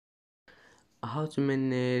How to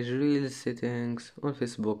manage reel settings on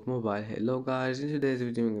Facebook mobile. Hello guys, in today's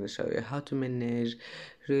video I'm going to show you how to manage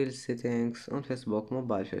reel settings on Facebook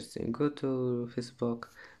mobile. First thing, go to Facebook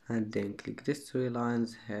and then click these three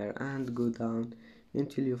lines here and go down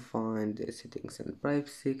until you find the settings and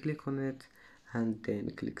privacy. Click on it and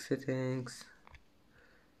then click settings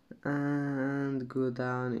and go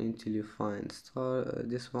down until you find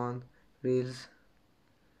this one, reels.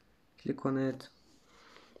 Click on it,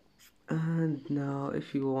 and now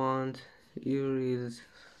if you want your reels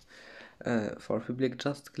for public,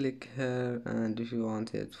 just click here, and if you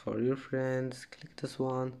want it for your friends, click this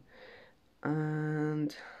one.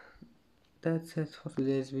 And that's it for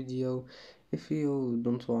today's video. If you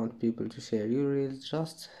don't want people to share your reels,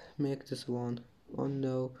 just make this one on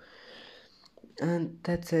no. And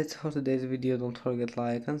that's it for today's video. Don't forget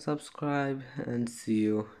like and subscribe, and see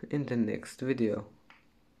you in the next video.